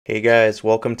Hey guys,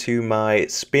 welcome to my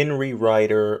Spin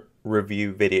Rewriter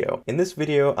review video. In this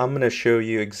video, I'm going to show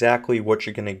you exactly what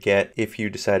you're going to get if you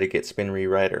decide to get Spin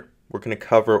Rewriter. We're going to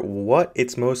cover what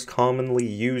it's most commonly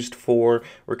used for.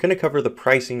 We're going to cover the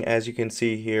pricing as you can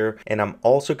see here, and I'm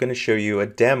also going to show you a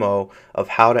demo of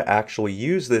how to actually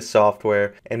use this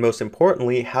software, and most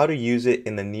importantly, how to use it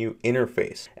in the new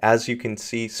interface. As you can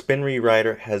see, Spin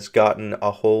Rewriter has gotten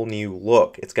a whole new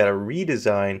look. It's got a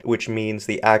redesign, which means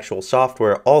the actual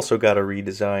software also got a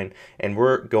redesign, and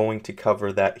we're going to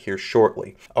cover that here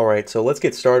shortly. Alright, so let's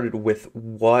get started with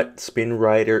what Spin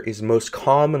Rewriter is most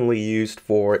commonly used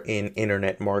for in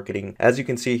internet marketing. As you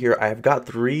can see here, I've got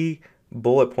 3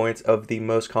 bullet points of the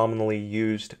most commonly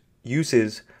used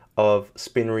uses of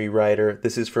Spin Rewriter.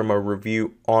 This is from a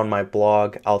review on my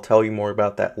blog. I'll tell you more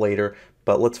about that later,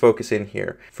 but let's focus in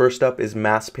here. First up is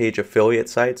mass page affiliate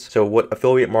sites. So what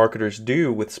affiliate marketers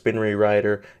do with Spin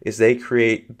Rewriter is they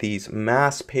create these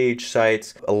mass page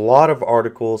sites, a lot of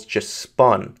articles just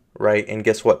spun, right? And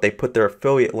guess what? They put their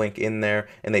affiliate link in there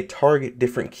and they target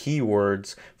different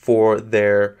keywords for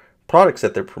their products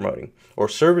that they're promoting or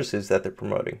services that they're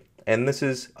promoting. And this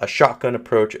is a shotgun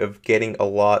approach of getting a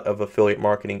lot of affiliate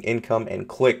marketing income and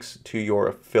clicks to your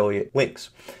affiliate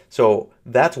links. So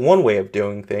that's one way of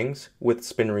doing things with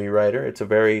Spin Rewriter. It's a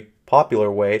very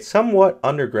popular way, somewhat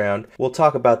underground. We'll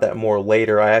talk about that more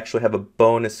later. I actually have a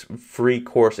bonus free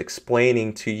course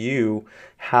explaining to you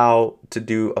how to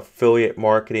do affiliate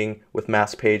marketing with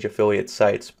mass page affiliate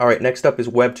sites. All right, next up is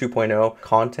Web 2.0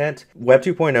 content. Web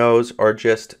 2.0s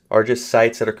are just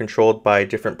sites that are controlled by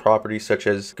different properties such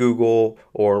as Google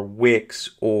or Wix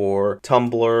or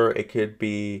Tumblr. It could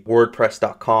be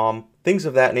WordPress.com. Things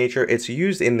of that nature. It's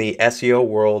used in the SEO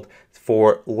world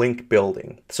for link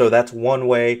building. So that's one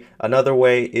way. Another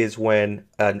way is when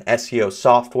an SEO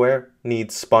software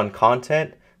needs spun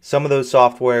content. Some of those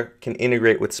software can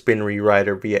integrate with Spin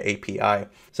Rewriter via API.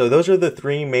 So those are the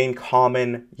 3 main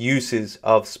common uses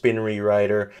of Spin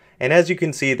Rewriter. And as you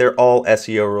can see, they're all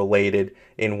SEO related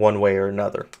in one way or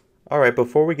another. Alright,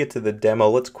 before we get to the demo,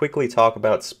 let's quickly talk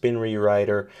about Spin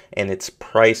Rewriter and its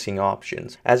pricing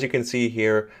options. As you can see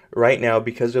here, right now,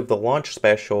 because of the launch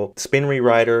special, Spin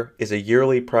Rewriter is a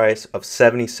yearly price of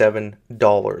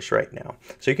 $77 right now.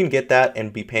 So you can get that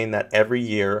and be paying that every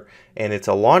year, and it's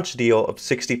a launch deal of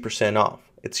 60% off.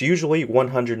 It's usually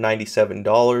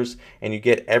 $197 and you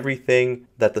get everything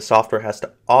that the software has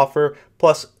to offer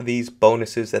plus these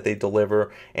bonuses that they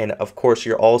deliver, and of course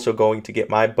you're also going to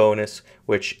get my bonus,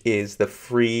 which is the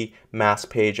free mass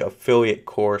page affiliate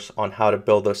course on how to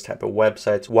build those type of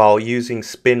websites while using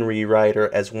Spin Rewriter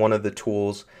as one of the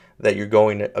tools that you're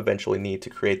going to eventually need to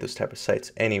create those type of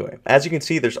sites anyway. As you can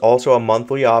see, there's also a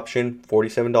monthly option,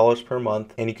 $47 per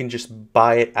month, and you can just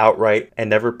buy it outright and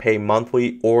never pay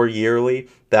monthly or yearly.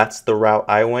 That's the route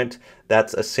I went.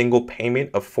 That's a single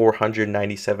payment of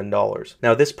 $497.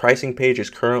 Now this pricing page is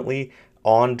currently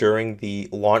on during the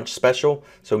launch special,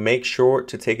 so make sure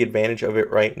to take advantage of it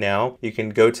right now. You can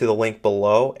go to the link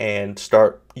below and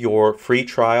start your free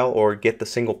trial or get the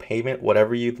single payment,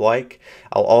 whatever you'd like.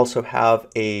 I'll also have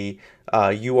a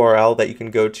URL that you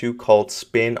can go to called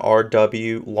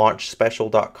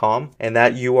spinrwlaunchspecial.com, and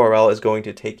that URL is going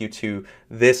to take you to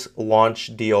this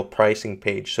launch deal pricing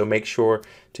page. So make sure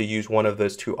to use one of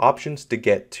those 2 options to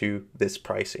get to this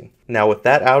pricing. Now with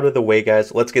that out of the way,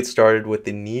 guys, let's get started with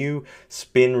the new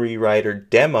Spin Rewriter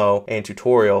demo and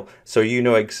tutorial so you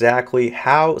know exactly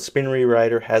how Spin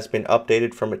Rewriter has been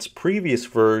updated from its previous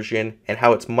version and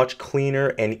how it's much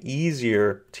cleaner and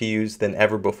easier to use than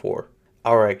ever before.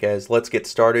 Alright guys, let's get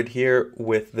started here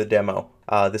with the demo.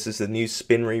 This is the new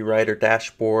Spin Rewriter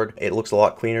dashboard. It looks a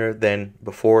lot cleaner than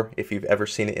before if you've ever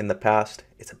seen it in the past.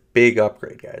 It's a big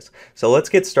upgrade, guys. So let's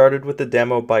get started with the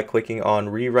demo by clicking on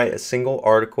rewrite a single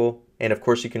article. And of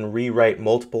course you can rewrite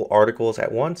multiple articles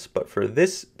at once, but for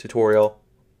this tutorial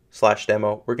 /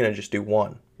 demo, we're going to just do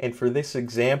one. And for this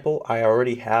example, I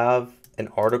already have an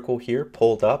article here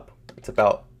pulled up. It's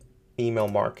about email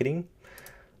marketing.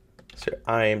 So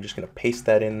I am just going to paste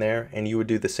that in there, and you would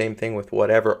do the same thing with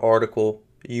whatever article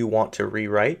you want to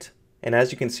rewrite. And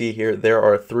as you can see here, there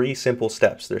are 3 simple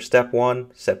steps. There's step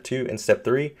 1, step 2, and step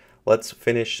 3. Let's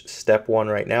finish step 1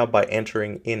 right now by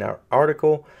entering in our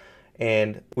article.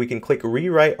 And we can click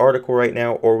rewrite article right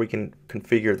now, or we can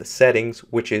configure the settings,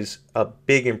 which is a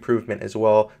big improvement as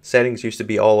well. Settings used to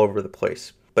be all over the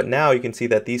place, but now you can see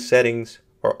that these settings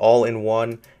are all in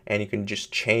one, and you can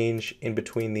just change in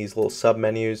between these little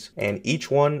submenus, and each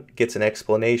one gets an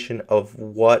explanation of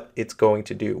what it's going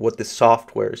to do, what the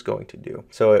software is going to do.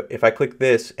 So if I click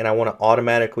this and I want to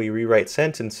automatically rewrite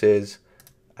sentences,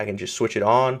 I can just switch it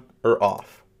on or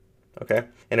off. Okay,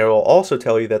 And it will also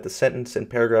tell you that the sentence and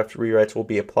paragraph rewrites will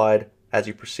be applied as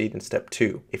you proceed in step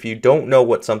 2. If you don't know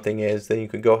what something is, then you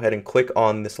can go ahead and click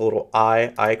on this little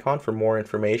eye icon for more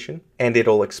information, and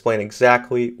it'll explain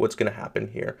exactly what's going to happen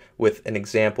here with an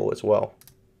example as well.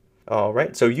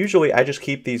 Alright, so usually I just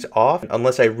keep these off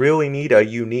unless I really need a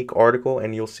unique article,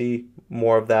 and you'll see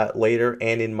more of that later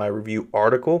and in my review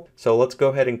article. So let's go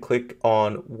ahead and click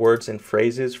on words and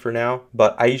phrases for now,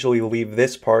 but I usually leave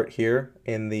this part here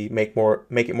in the make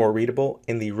it more readable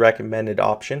in the recommended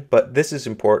option. But this is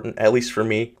important, at least for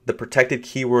me. The protected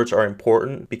keywords are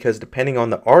important because depending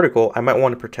on the article, I might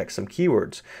want to protect some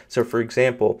keywords. So for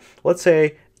example, let's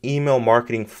say email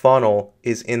marketing funnel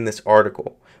is in this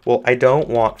article. Well, I don't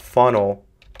want funnel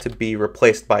to be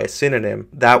replaced by a synonym.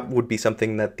 That would be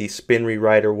something that the spin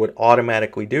rewriter would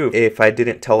automatically do if I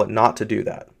didn't tell it not to do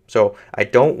that. So I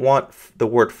don't want the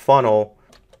word funnel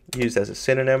used as a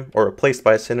synonym or replaced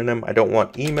by a synonym. I don't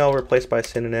want email replaced by a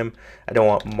synonym. I don't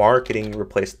want marketing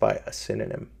replaced by a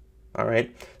synonym. All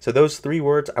right, so those 3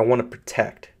 words I want to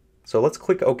protect. So let's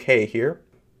click OK here.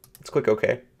 Let's click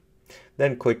OK.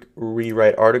 Then click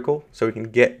rewrite article so we can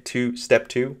get to step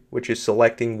 2, which is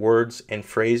selecting words and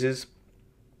phrases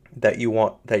that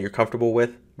you're comfortable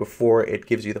with before it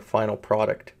gives you the final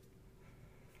product.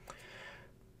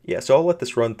 Yeah, so I'll let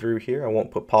this run through here. I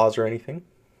won't put pause or anything.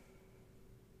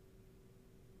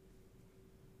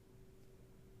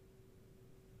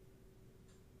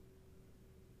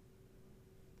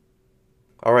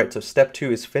 All right, so step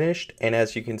 2 is finished, and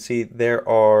as you can see, there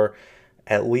are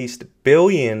at least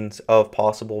billions of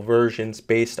possible versions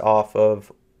based off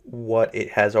of what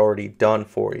it has already done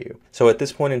for you. So at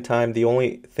this point in time, the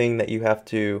only thing that you have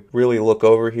to really look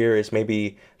over here is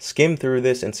maybe skim through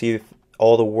this and see if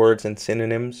all the words and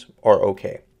synonyms are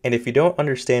okay. And if you don't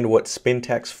understand what spin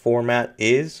text format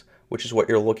is, which is what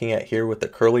you're looking at here with the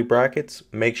curly brackets,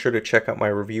 make sure to check out my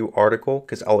review article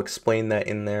because I'll explain that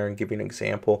in there and give you an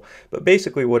example. But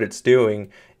basically what it's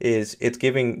doing is it's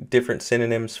giving different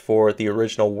synonyms for the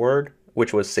original word,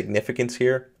 which was significance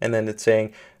here, and then it's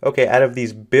saying, okay, out of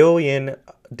these billion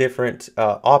different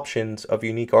options of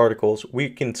unique articles, we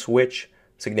can switch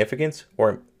significance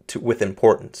with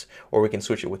importance, or we can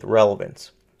switch it with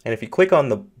relevance. And if you click on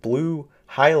the blue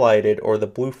highlighted or the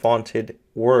blue fonted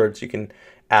words, you can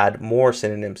add more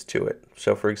synonyms to it.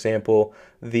 So for example,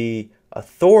 the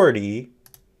authority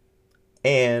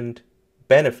and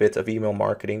benefits of email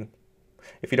marketing.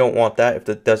 If you don't want that, if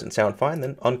that doesn't sound fine,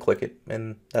 then unclick it,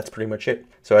 and that's pretty much it.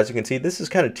 So as you can see, this is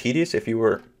kind of tedious if you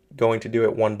were going to do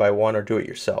it one by one or do it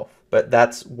yourself. But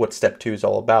that's what step 2 is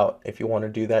all about. If you want to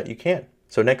do that, you can.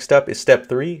 So next up is step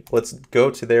 3. Let's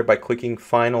go to there by clicking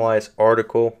finalize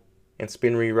article, and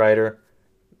spin rewriter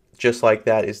just like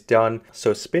that is done.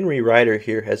 So spin rewriter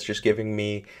here has just given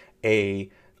me a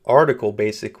article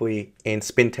basically in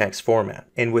spin text format.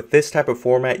 And with this type of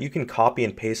format, you can copy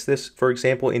and paste this, for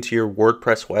example, into your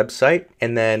WordPress website.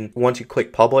 And then once you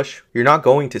click publish, you're not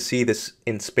going to see this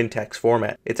in spin text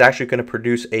format. It's actually going to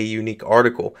produce a unique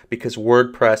article because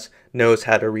WordPress knows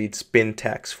how to read spin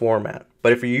text format.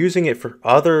 But if you're using it for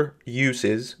other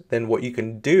uses, then what you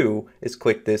can do is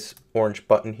click this orange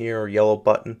button here or yellow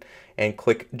button and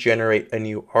click generate a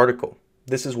new article.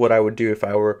 This is what I would do if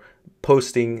I were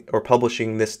posting or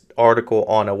publishing this article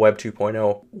on a Web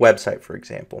 2.0 website, for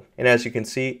example. And as you can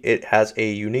see, it has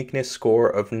a uniqueness score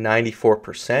of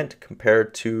 94%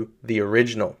 compared to the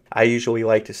original. I usually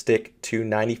like to stick to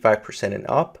 95% and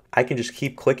up. I can just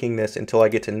keep clicking this until I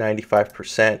get to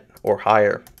 95% or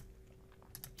higher.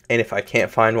 And if I can't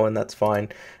find one, that's fine.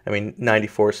 I mean,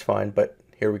 94 is fine, but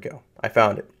here we go. I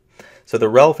found it. So the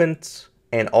relevance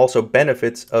and also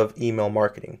benefits of email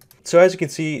marketing. So as you can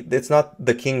see, it's not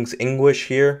the King's English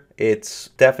here. It's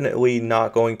definitely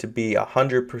not going to be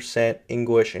 100%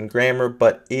 English and grammar,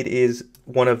 but it is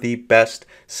one of the best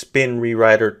spin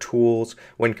rewriter tools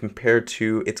when compared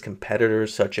to its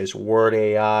competitors such as Word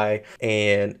AI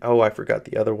and, oh, I forgot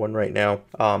the other one right now,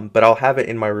 but I'll have it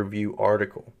in my review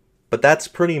article. But that's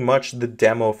pretty much the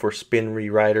demo for Spin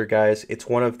Rewriter, guys. It's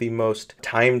one of the most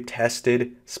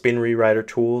time-tested spin rewriter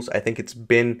tools. I think it's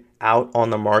been out on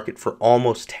the market for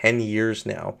almost 10 years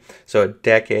now. So a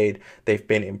decade, they've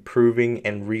been improving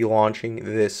and relaunching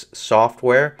this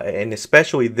software. And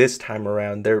especially this time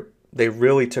around, they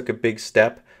really took a big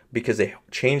step because they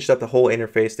changed up the whole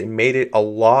interface. They made it a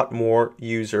lot more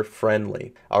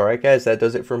user-friendly. All right, guys, that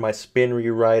does it for my Spin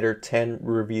Rewriter 10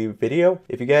 review video.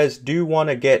 If you guys do want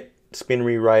to get Spin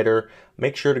Rewriter,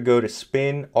 make sure to go to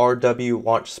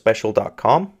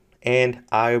spinrwlaunchspecial.com and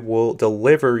I will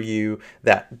deliver you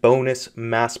that bonus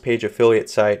mass page affiliate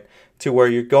site to where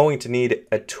you're going to need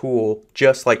a tool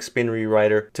just like Spin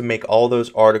Rewriter to make all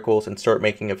those articles and start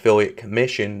making affiliate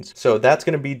commissions. So that's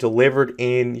going to be delivered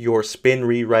in your Spin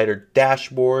Rewriter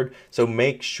dashboard. So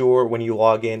make sure when you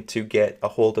log in to get a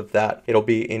hold of that. It'll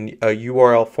be in a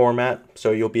URL format,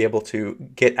 so you'll be able to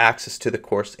get access to the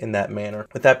course in that manner.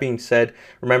 With that being said,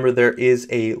 remember there is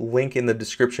a link in the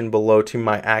description below to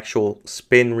my actual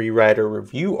Spin Rewriter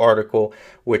review article,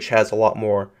 which has a lot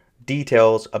more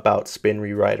details about Spin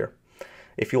Rewriter.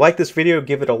 If you like this video,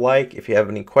 give it a like. If you have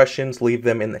any questions, leave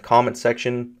them in the comment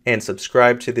section, and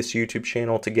subscribe to this YouTube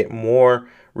channel to get more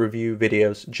review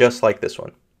videos just like this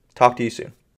one. Talk to you soon.